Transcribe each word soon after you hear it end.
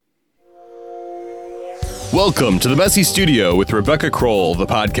Welcome to the Messy Studio with Rebecca Kroll, the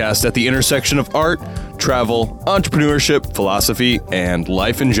podcast at the intersection of art, travel, entrepreneurship, philosophy, and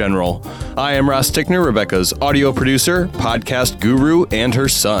life in general. I am Ross Tickner, Rebecca's audio producer, podcast guru, and her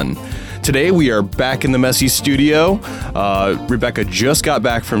son. Today we are back in the Messy Studio. Rebecca just got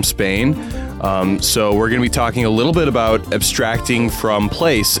back from Spain. So we're going to be talking a little bit about abstracting from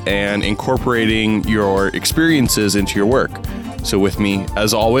place and incorporating your experiences into your work. So with me,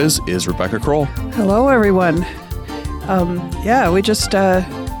 as always, is Rebecca Kroll. Hello, everyone. We just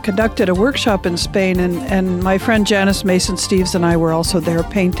conducted a workshop in Spain, and my friend Janice Mason-Steves and I were also there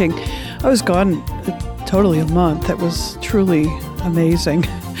painting. I was gone totally a month. It was truly amazing.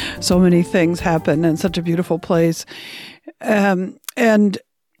 So many things happened in such a beautiful place. And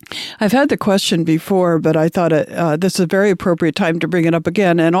I've had the question before, but I thought this is a very appropriate time to bring it up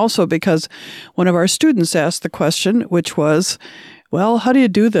again. And also because one of our students asked the question, which was, well, how do you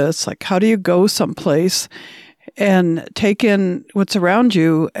do this? Like, how do you go someplace and take in what's around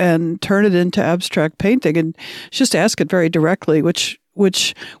you and turn it into abstract painting? And just ask it very directly, which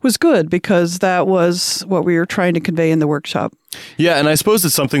was good because that was what we were trying to convey in the workshop. Yeah, and I suppose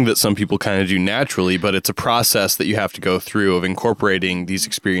it's something that some people kind of do naturally, but it's a process that you have to go through of incorporating these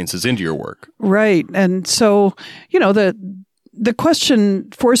experiences into your work. Right. And so, the question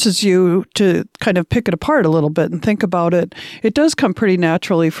forces you to kind of pick it apart a little bit and think about it. It does come pretty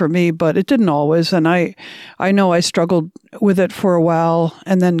naturally for me, but it didn't always. And I know I struggled with it for a while,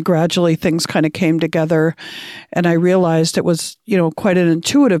 and then gradually things kind of came together, and I realized it was, quite an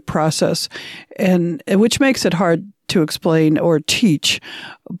intuitive process, and which makes it hard to explain or teach.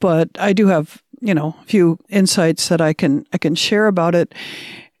 But I do have, a few insights that I can share about it.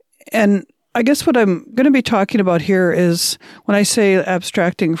 And I guess what I'm going to be talking about here is when I say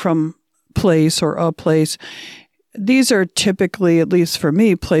abstracting from place or a place, these are typically, at least for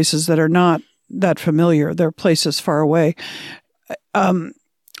me, places that are not that familiar. They're places far away.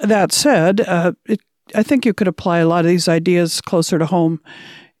 That said, I think you could apply a lot of these ideas closer to home.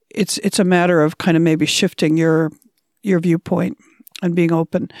 It's a matter of kind of maybe shifting your viewpoint and being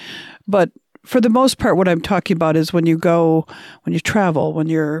open. But for the most part, what I'm talking about is when you travel, when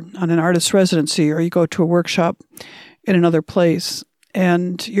you're on an artist residency or you go to a workshop in another place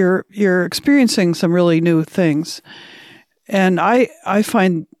and you're experiencing some really new things. And I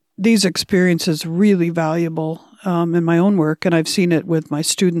find these experiences really valuable in my own work, and I've seen it with my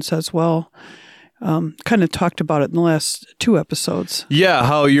students as well. Kind of talked about it in the last 2 episodes. Yeah,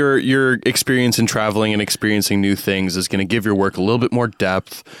 how your experience in traveling and experiencing new things is going to give your work a little bit more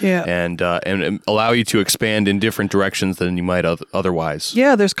depth, and allow you to expand in different directions than you might otherwise.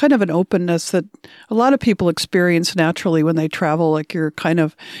 Yeah, there's kind of an openness that a lot of people experience naturally when they travel. Like you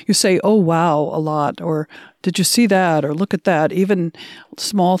say, "Oh wow," a lot, or "Did you see that?" or "Look at that." Even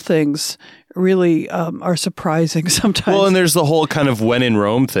small things really are surprising sometimes. Well, and there's the whole kind of when in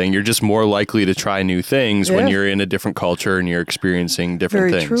Rome thing. You're just more likely to try new things when you're in a different culture and you're experiencing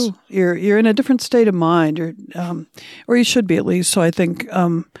different things. Very true. You're in a different state of mind, or you should be at least. So I think,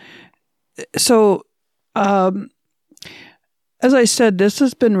 as I said, this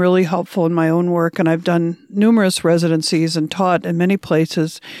has been really helpful in my own work, and I've done numerous residencies and taught in many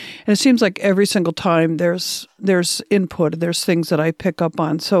places. And it seems like every single time there's input, there's things that I pick up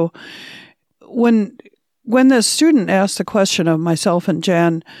on. So when the student asked the question of myself and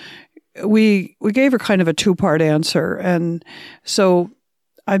Jan, we gave her kind of a 2-part answer. And so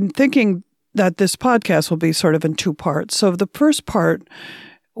I'm thinking that this podcast will be sort of in 2 parts. So the first part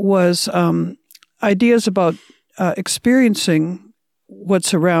was ideas about experiencing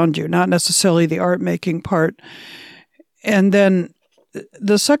what's around you, not necessarily the art making part. And then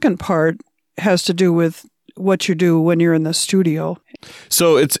the second part has to do with what you do when you're in the studio.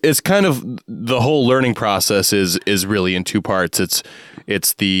 So it's kind of the whole learning process is really in 2 parts.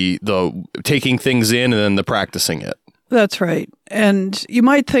 It's the taking things in and then the practicing it. That's right. And you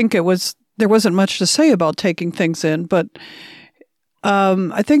might think there wasn't much to say about taking things in, but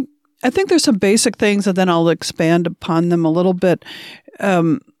I think there's some basic things, and then I'll expand upon them a little bit.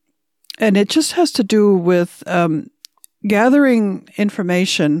 And it just has to do with gathering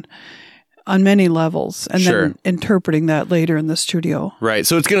information on many levels and then interpreting that later in the studio. Right.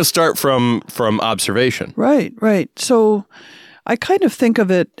 So it's going to start from observation. Right. So I kind of think of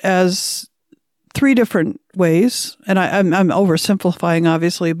it as 3 different ways, and I'm oversimplifying,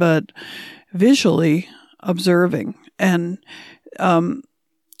 obviously, but visually observing. And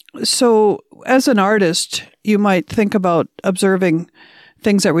so as an artist, you might think about observing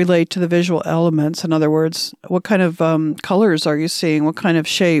things that relate to the visual elements. In other words, what kind of colors are you seeing? What kind of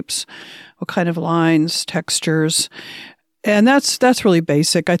shapes? What kind of lines, textures? And that's really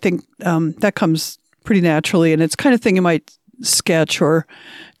basic. I think that comes pretty naturally, and it's kind of thing you might sketch or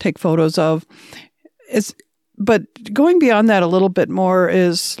take photos of. But going beyond that a little bit more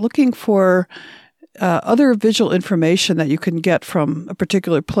is looking for other visual information that you can get from a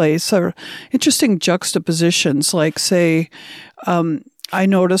particular place, or interesting juxtapositions, like, say, I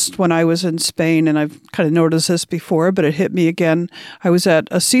noticed when I was in Spain, and I've kind of noticed this before, but it hit me again. I was at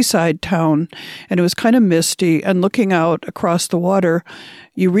a seaside town, and it was kind of misty, and looking out across the water,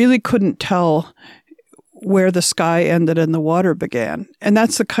 you really couldn't tell where the sky ended and the water began. And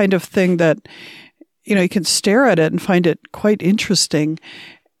that's the kind of thing that, you can stare at it and find it quite interesting,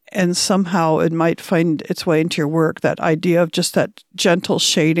 and somehow it might find its way into your work, that idea of just that gentle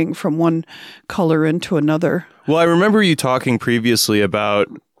shading from one color into another. Well, I remember you talking previously about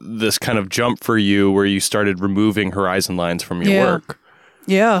this kind of jump for you where you started removing horizon lines from your work.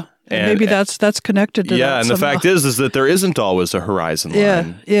 Yeah. And maybe that's connected to that. Yeah, and somehow. the fact is that there isn't always a horizon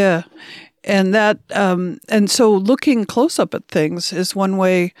line. Yeah. And that, and so looking close up at things is one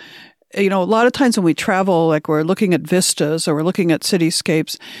way. A lot of times when we travel, like we're looking at vistas or we're looking at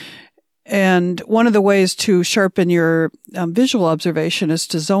cityscapes, and one of the ways to sharpen your visual observation is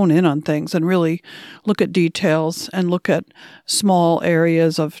to zone in on things and really look at details and look at small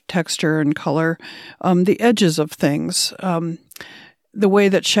areas of texture and color, the edges of things, the way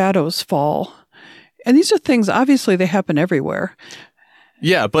that shadows fall. And these are things, obviously, they happen everywhere.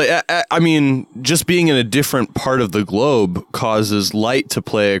 Yeah, but I mean, just being in a different part of the globe causes light to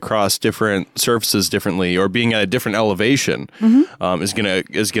play across different surfaces differently, or being at a different elevation is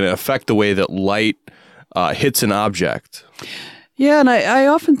gonna affect the way that light hits an object. Yeah, and I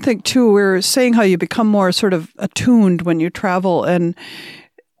often think too, we're saying how you become more sort of attuned when you travel, and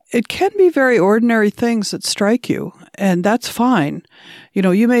it can be very ordinary things that strike you, and that's fine.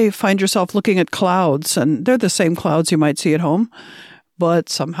 You may find yourself looking at clouds, and they're the same clouds you might see at home, but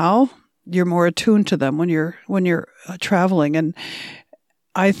somehow you're more attuned to them when you're traveling. And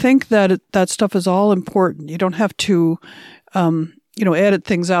I think that that stuff is all important. You don't have to, edit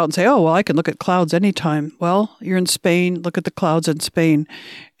things out and say, oh, well, I can look at clouds anytime. Well, you're in Spain, look at the clouds in Spain,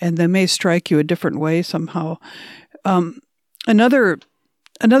 and they may strike you a different way somehow. Another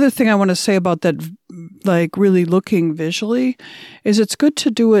thing I want to say about that, like really looking visually, is it's good to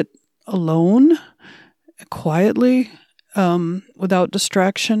do it alone, quietly, without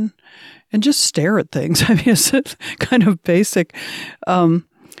distraction, and just stare at things. I mean, it's kind of basic. But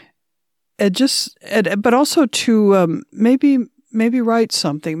also to maybe write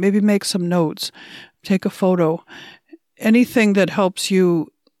something, maybe make some notes, take a photo, anything that helps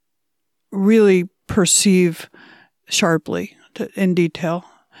you really perceive sharply in detail.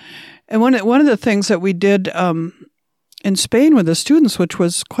 And one of the things that we did in Spain with the students, which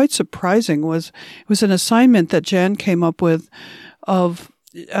was quite surprising, was an assignment that Jan came up with of,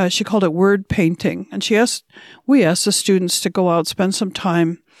 she called it word painting. And we asked the students to go out, spend some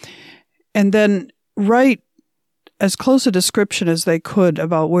time, and then write as close a description as they could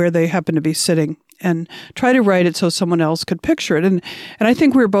about where they happened to be sitting, and try to write it so someone else could picture it. And I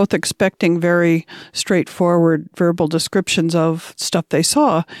think we were both expecting very straightforward verbal descriptions of stuff they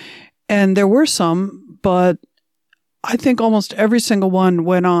saw. And there were some, but I think almost every single one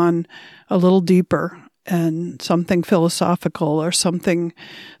went on a little deeper, and something philosophical or something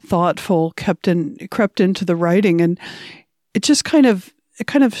thoughtful crept into the writing. And it just kind of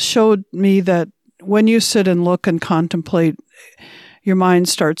showed me that when you sit and look and contemplate, your mind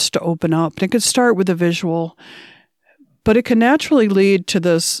starts to open up. And it could start with a visual, but it can naturally lead to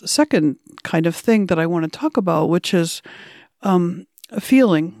this second kind of thing that I want to talk about, which is a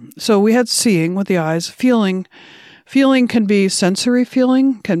feeling. So we had seeing with the eyes, feeling. Feeling can be sensory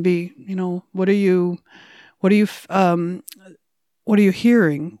feeling, can be, what are you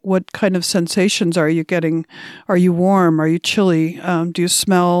hearing? What kind of sensations are you getting? Are you warm? Are you chilly? Do you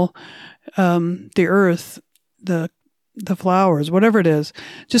smell the earth, the flowers, whatever it is?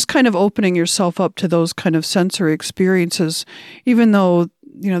 Just kind of opening yourself up to those kind of sensory experiences, even though,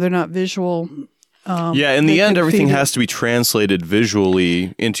 they're not visual. In the end, everything has to be translated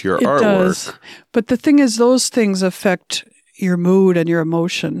visually into your artwork. It does. But the thing is, those things affect your mood and your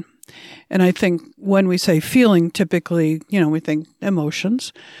emotion. And I think when we say feeling, typically, we think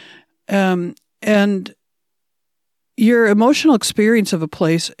emotions. And your emotional experience of a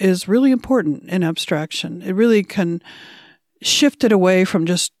place is really important in abstraction. It really can shift it away from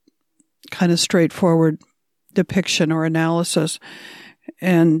just kind of straightforward depiction or analysis.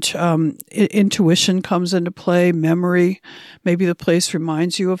 And intuition comes into play, memory. Maybe the place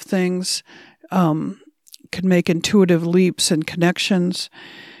reminds you of things, can make intuitive leaps and connections.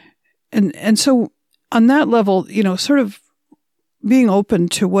 And so on that level, sort of being open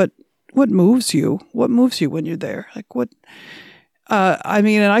to what moves you? What moves you when you're there? Like what? I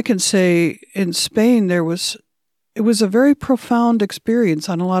mean, and I can say in Spain it was a very profound experience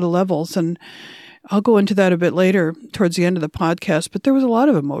on a lot of levels, and I'll go into that a bit later towards the end of the podcast. But there was a lot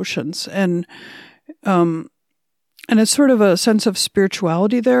of emotions, and it's sort of a sense of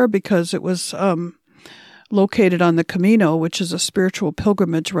spirituality there because it was located on the Camino, which is a spiritual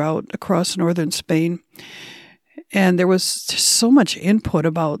pilgrimage route across northern Spain. And there was just so much input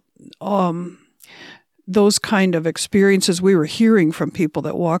about those kind of experiences we were hearing from people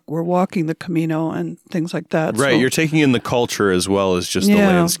that were walking the Camino and things like that. Right, so, you're taking in the culture as well as just the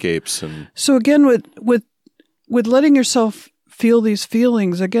landscapes. And so again, with letting yourself feel these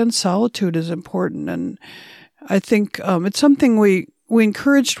feelings, again, solitude is important. And I think it's something we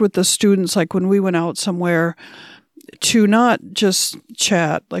encouraged with the students, like when we went out somewhere, to not just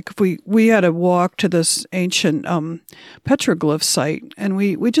chat. Like if we had a walk to this ancient petroglyph site, and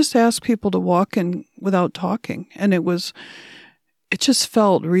we just asked people to walk in without talking, and it just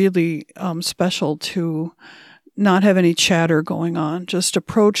felt really special to not have any chatter going on, just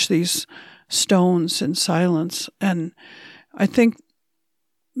approach these stones in silence. And I think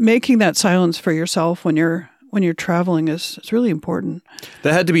making that silence for yourself when you're traveling is really important.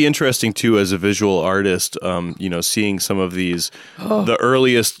 That had to be interesting too, as a visual artist, seeing some of these, the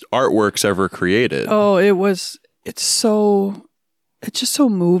earliest artworks ever created. Oh, it's just so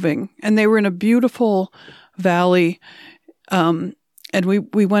moving. And they were in a beautiful valley. And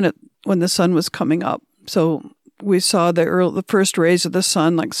we went when the sun was coming up. So we saw the first rays of the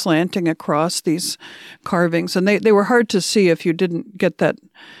sun like slanting across these carvings. And they were hard to see if you didn't get that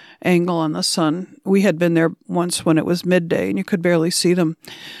angle on the sun. We had been there once when it was midday and you could barely see them.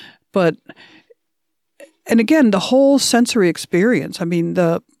 And again, the whole sensory experience, I mean,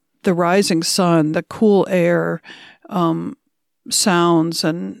 the rising sun, the cool air, sounds,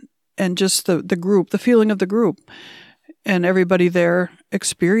 and just the group, the feeling of the group, and everybody there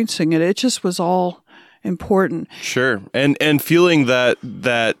experiencing it. It just was all important. Sure. And feeling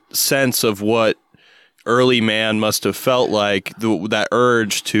that sense of what early man must have felt like, that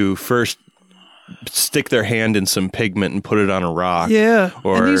urge to first stick their hand in some pigment and put it on a rock. Yeah.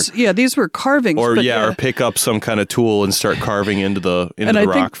 These were carvings. Or pick up some kind of tool and start carving into the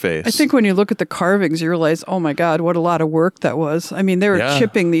rock face. I think when you look at the carvings, you realize, oh my God, what a lot of work that was. I mean, they were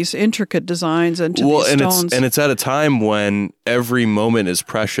chipping these intricate designs into these stones. And it's at a time when every moment is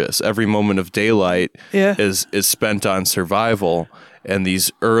precious. Every moment of daylight is spent on survival. And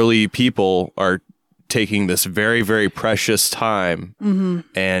these early people are taking this very, very precious time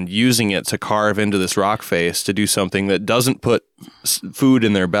and using it to carve into this rock face to do something that doesn't put food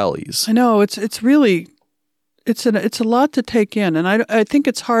in their bellies. I know it's a lot to take in, and I think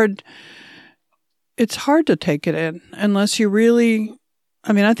it's hard to take it in unless you really.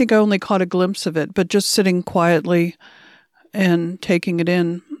 I mean, I think I only caught a glimpse of it, but just sitting quietly and taking it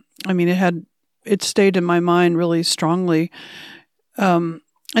in. I mean, it stayed in my mind really strongly, and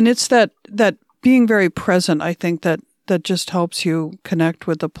it's that being very present, I think that just helps you connect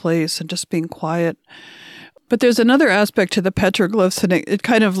with the place and just being quiet. But there's another aspect to the petroglyphs, and it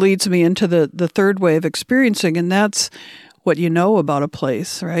kind of leads me into the third way of experiencing, and that's what you know about a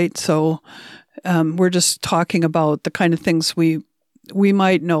place, right? So we're just talking about the kind of things we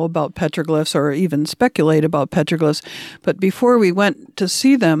might know about petroglyphs or even speculate about petroglyphs. But before we went to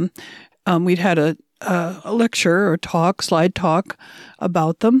see them, we'd had a lecture or slide talk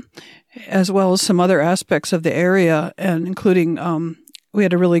about them, as well as some other aspects of the area, and including we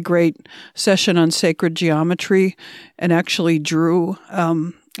had a really great session on sacred geometry and actually drew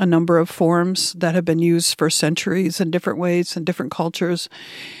a number of forms that have been used for centuries in different ways in different cultures.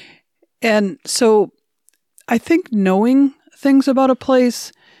 And so I think knowing things about a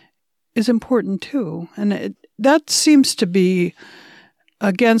place is important too. And that seems to be,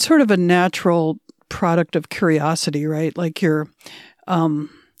 again, sort of a natural product of curiosity, right? Like you're...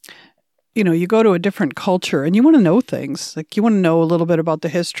 you go to a different culture and you want to know things. Like you want to know a little bit about the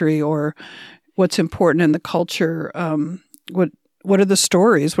history or what's important in the culture. What are the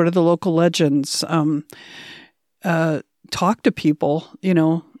stories? What are the local legends? Talk to people,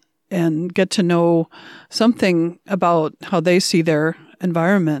 and get to know something about how they see their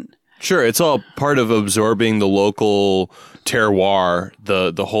environment. Sure. It's all part of absorbing the local terroir,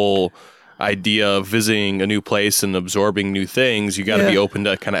 the whole idea of visiting a new place and absorbing new things. You got to be open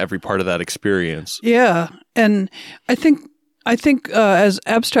to kind of every part of that experience. Yeah. And I think as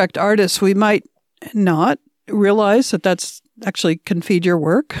abstract artists, we might not realize that that's actually can feed your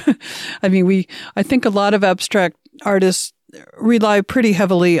work. I mean, I think a lot of abstract artists rely pretty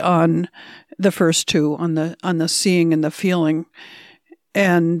heavily on the first two, on the seeing and the feeling.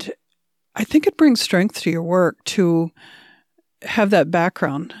 And I think it brings strength to your work to have that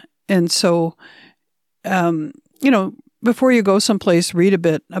background. And so, before you go someplace, read a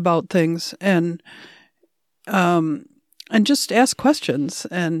bit about things and just ask questions.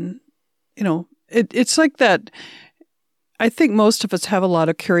 And, it's like that. I think most of us have a lot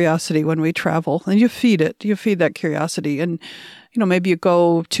of curiosity when we travel, and you feed that curiosity. And, maybe you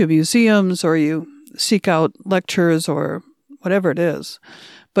go to museums or you seek out lectures or whatever it is,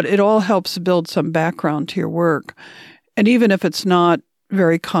 but it all helps build some background to your work. And even if it's not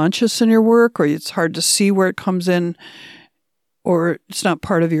very conscious in your work, or it's hard to see where it comes in, or it's not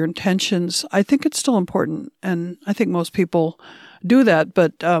part of your intentions, I think it's still important. And I think most people do that,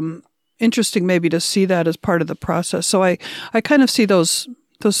 but interesting maybe to see that as part of the process. So I kind of see those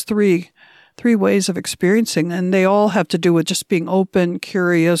three ways of experiencing, and they all have to do with just being open,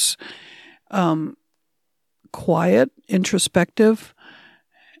 curious, quiet, introspective,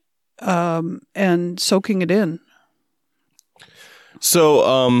 and soaking it in.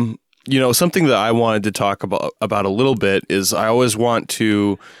 So, something that I wanted to talk about a little bit is I always want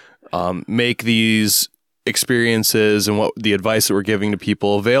to make these experiences and what the advice that we're giving to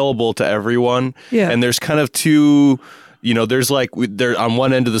people available to everyone. Yeah. And there's kind of two, there's there on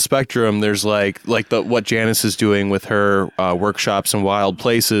one end of the spectrum, there's what Janice is doing with her workshops in wild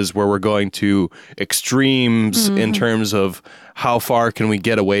places, where we're going to extremes in terms of how far can we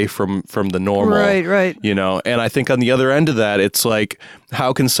get away from the normal. Right. And I think on the other end of that, it's like,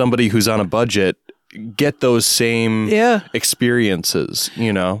 how can somebody who's on a budget get those same experiences,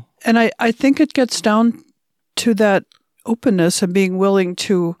 And I think it gets down to that openness and being willing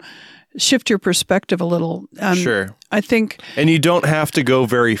to shift your perspective a little. Sure. I think... And you don't have to go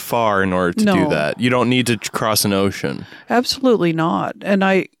very far in order to do that. You don't need to cross an ocean. Absolutely not. And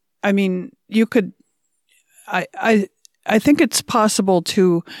I mean, you could... I think it's possible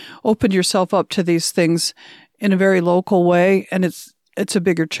to open yourself up to these things in a very local way, and it's a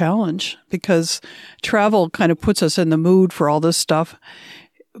bigger challenge because travel kind of puts us in the mood for all this stuff.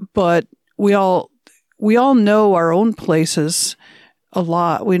 But we all know our own places a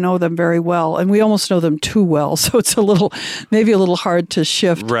lot. We know them very well, and we almost know them too well. So it's maybe a little hard to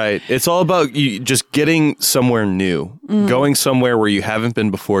shift. Right. It's all about you just getting somewhere new, going somewhere where you haven't been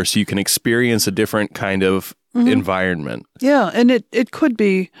before, so you can experience a different kind of environment. Yeah, and it could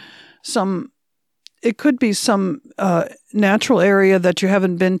be some natural area that you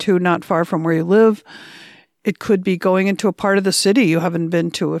haven't been to, not far from where you live. It could be going into a part of the city you haven't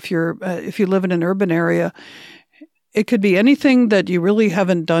been to if you live in an urban area. It could be anything that you really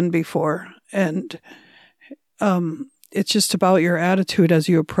haven't done before. And it's just about your attitude as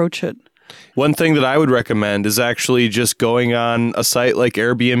you approach it. One thing that I would recommend is actually just going on a site like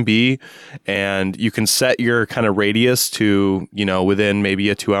Airbnb, and you can set your kind of radius to, within maybe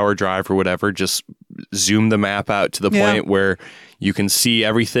a 2-hour drive or whatever. Just zoom the map out to the point where you can see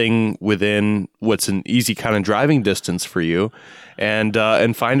everything within what's an easy kind of driving distance for you, and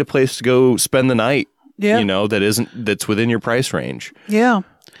find a place to go spend the night. Yeah. That's within your price range. Yeah.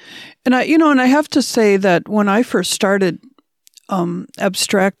 And I have to say that when I first started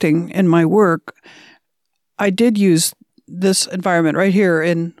abstracting in my work, I did use this environment right here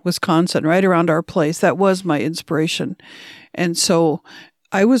in Wisconsin, right around our place. That was my inspiration. And so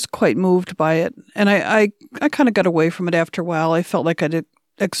I was quite moved by it. And I kind of got away from it after a while. I felt like I'd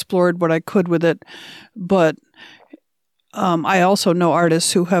explored what I could with it. But I also know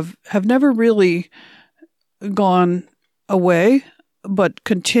artists who have never really gone away, but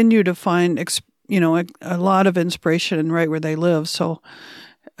continue to find a lot of inspiration right where they live. So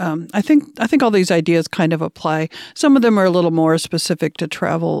I think all these ideas kind of apply. Some of them are a little more specific to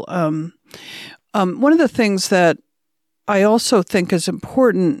travel. One of the things that I also think is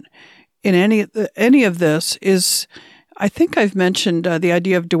important in any of this is, I think I've mentioned the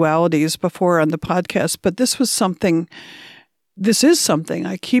idea of dualities before on the podcast, but this is something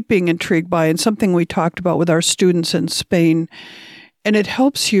I keep being intrigued by, and something we talked about with our students in Spain. And it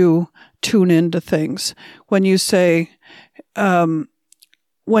helps you tune into things. When you say,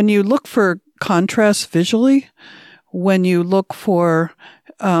 when you look for contrast visually, when you look for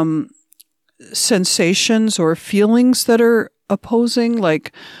sensations or feelings that are opposing,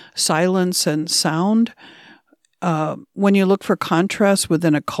 like silence and sound, when you look for contrast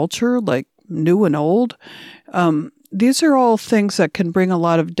within a culture, like new and old, these are all things that can bring a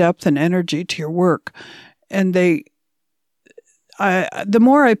lot of depth and energy to your work. And the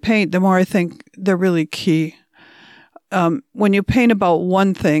more I paint, the more I think they're really key. When you paint about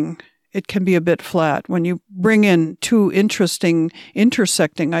one thing, it can be a bit flat. When you bring in two interesting,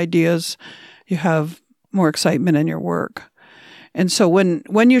 intersecting ideas, you have more excitement in your work. And so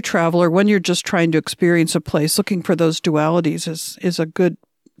when you travel or when you're just trying to experience a place, looking for those dualities is a good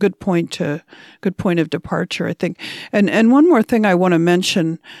point of departure, I think. And one more thing I want to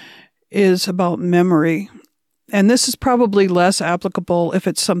mention is about memory. And this is probably less applicable if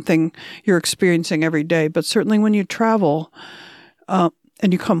it's something you're experiencing every day, but certainly when you travel and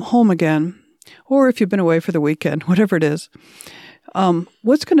you come home again, or if you've been away for the weekend, whatever it is,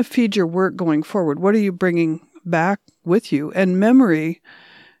 what's going to feed your work going forward? What are you bringing back with you? And memory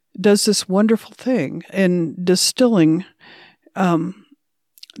does this wonderful thing in distilling the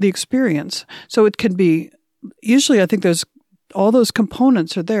experience. So it can be, usually I think there's all those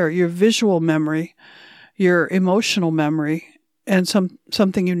components are there. Your visual memory, your emotional memory, and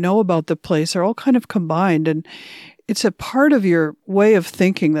something you know about the place are all kind of combined. And it's a part of your way of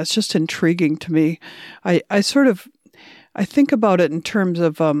thinking that's just intriguing to me. I think about it in terms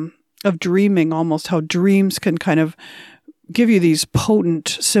of dreaming, almost how dreams can kind of give you these potent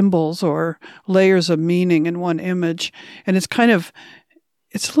symbols or layers of meaning in one image. And it's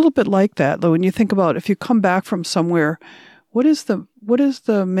a little bit like that, though, when you think about if you come back from somewhere, what is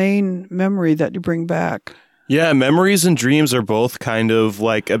the main memory that you bring back? Yeah, memories and dreams are both kind of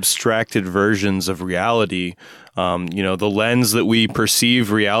like abstracted versions of reality. The lens that we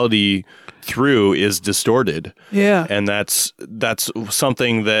perceive reality through is distorted. Yeah. And that's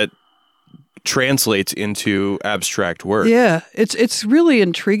something that translates into abstract work. Yeah, it's really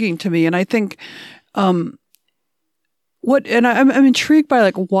intriguing to me, and I think I'm intrigued by,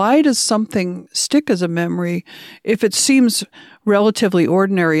 like, why does something stick as a memory if it seems relatively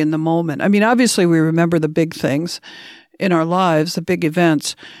ordinary in the moment? I mean, obviously we remember the big things in our lives, the big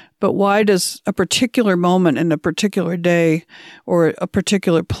events, but why does a particular moment in a particular day or a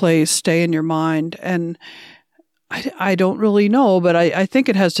particular place stay in your mind? And I don't really know, but I think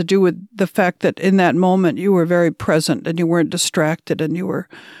it has to do with the fact that in that moment you were very present and you weren't distracted and you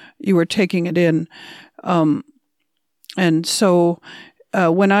were taking it in. And so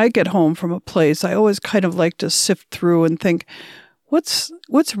when I get home from a place, I always kind of like to sift through and think, what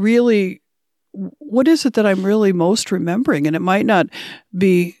is it that I'm really most remembering? And it might not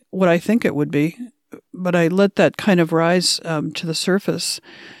be what I think it would be, but I let that kind of rise to the surface.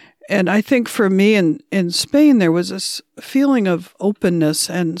 And I think for me in Spain, there was this feeling of openness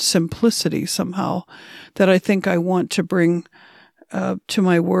and simplicity somehow that I think I want to bring to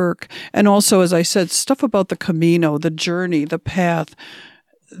my work. And also, as I said, stuff about the Camino, the journey, the path,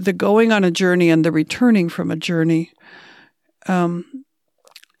 the going on a journey and the returning from a journey. And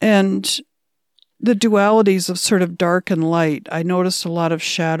the dualities of sort of dark and light. I noticed a lot of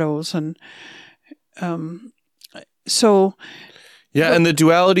shadows and so... Yeah, and the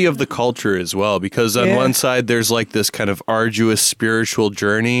duality of the culture as well, because on one side, there's like this kind of arduous spiritual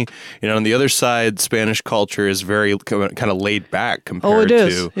journey. On the other side, Spanish culture is very kind of laid back compared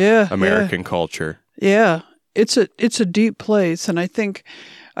to American culture. Yeah, it's a deep place. And I think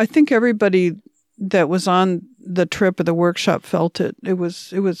everybody that was on the trip or the workshop felt it. It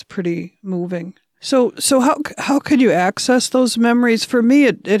was pretty moving. So how could you access those memories? For me,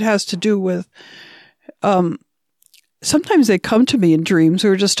 it has to do with... sometimes they come to me in dreams. We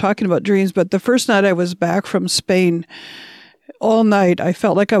were just talking about dreams, but the first night I was back from Spain, all night I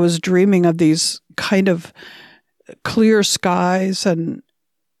felt like I was dreaming of these kind of clear skies and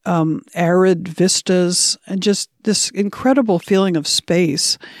arid vistas and just this incredible feeling of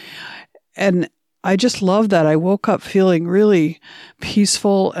space. And I just love that. I woke up feeling really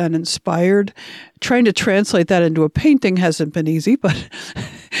peaceful and inspired. Trying to translate that into a painting hasn't been easy, but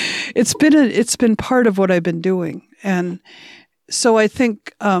it's been part of what I've been doing. And so I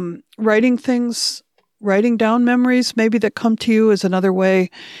think writing down memories maybe that come to you is another way.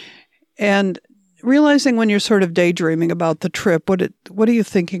 And realizing when you're sort of daydreaming about the trip, what are you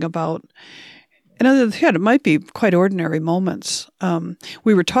thinking about? And on the other hand, it might be quite ordinary moments.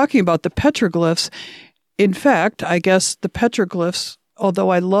 We were talking about the petroglyphs. In fact, I guess the petroglyphs, although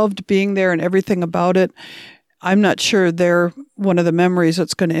I loved being there and everything about it, I'm not sure they're one of the memories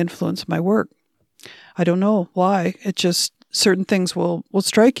that's going to influence my work. I don't know why. It just, certain things will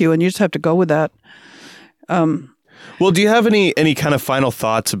strike you and you just have to go with that. Well, do you have any kind of final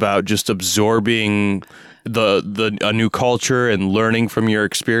thoughts about just absorbing a new culture and learning from your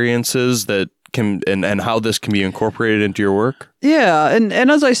experiences that can and how this can be incorporated into your work? Yeah, and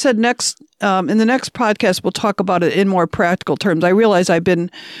as I said, in the next podcast we'll talk about it in more practical terms. I realize I've been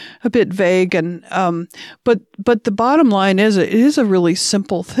a bit vague, and but the bottom line is it is a really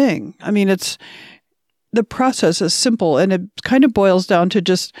simple thing. I mean, the process is simple, and it kind of boils down to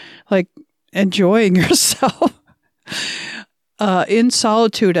just like enjoying yourself in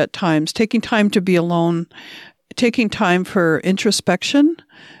solitude at times, taking time to be alone, taking time for introspection,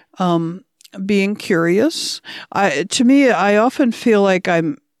 being curious. To me, I often feel like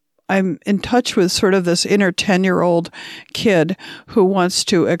I'm in touch with sort of this inner 10-year-old kid who wants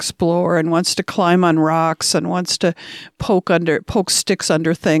to explore and wants to climb on rocks and wants to poke sticks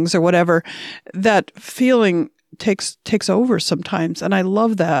under things or whatever. That feeling takes over sometimes, and I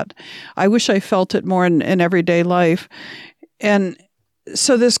love that. I wish I felt it more in everyday life. And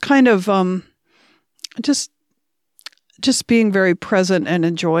so this kind of just being very present and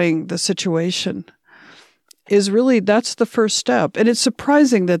enjoying the situation is really, that's the first step. And it's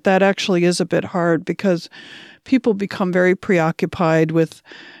surprising that actually is a bit hard, because people become very preoccupied with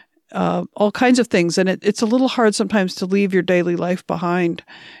all kinds of things. And it's a little hard sometimes to leave your daily life behind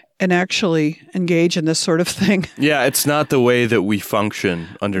and actually engage in this sort of thing. Yeah, it's not the way that we function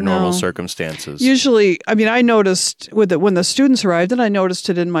under normal circumstances. Usually, I mean, I noticed when the students arrived, and I noticed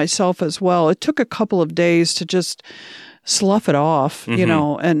it in myself as well, it took a couple of days to just slough it off, you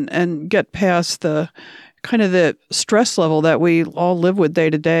know, and get past the kind of the stress level that we all live with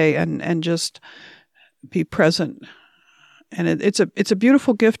day to day, and just be present. And it's a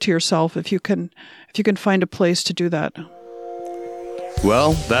beautiful gift to yourself if you can find a place to do that.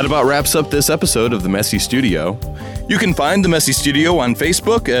 Well, that about wraps up this episode of The Messy Studio. You can find The Messy Studio on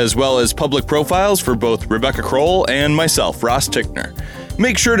Facebook, as well as public profiles for both Rebecca Kroll and myself, Ross Tickner.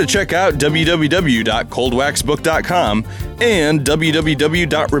 Make sure to check out www.coldwaxbook.com and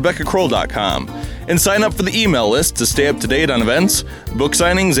www.rebeccakroll.com and sign up for the email list to stay up to date on events, book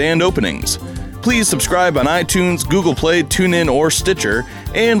signings, and openings. Please subscribe on iTunes, Google Play, TuneIn, or Stitcher,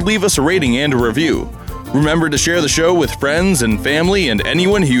 and leave us a rating and a review. Remember to share the show with friends and family and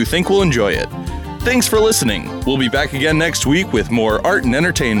anyone who you think will enjoy it. Thanks for listening. We'll be back again next week with more art and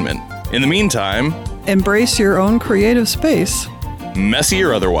entertainment. In the meantime, embrace your own creative space, messy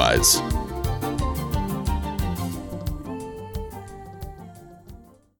or otherwise.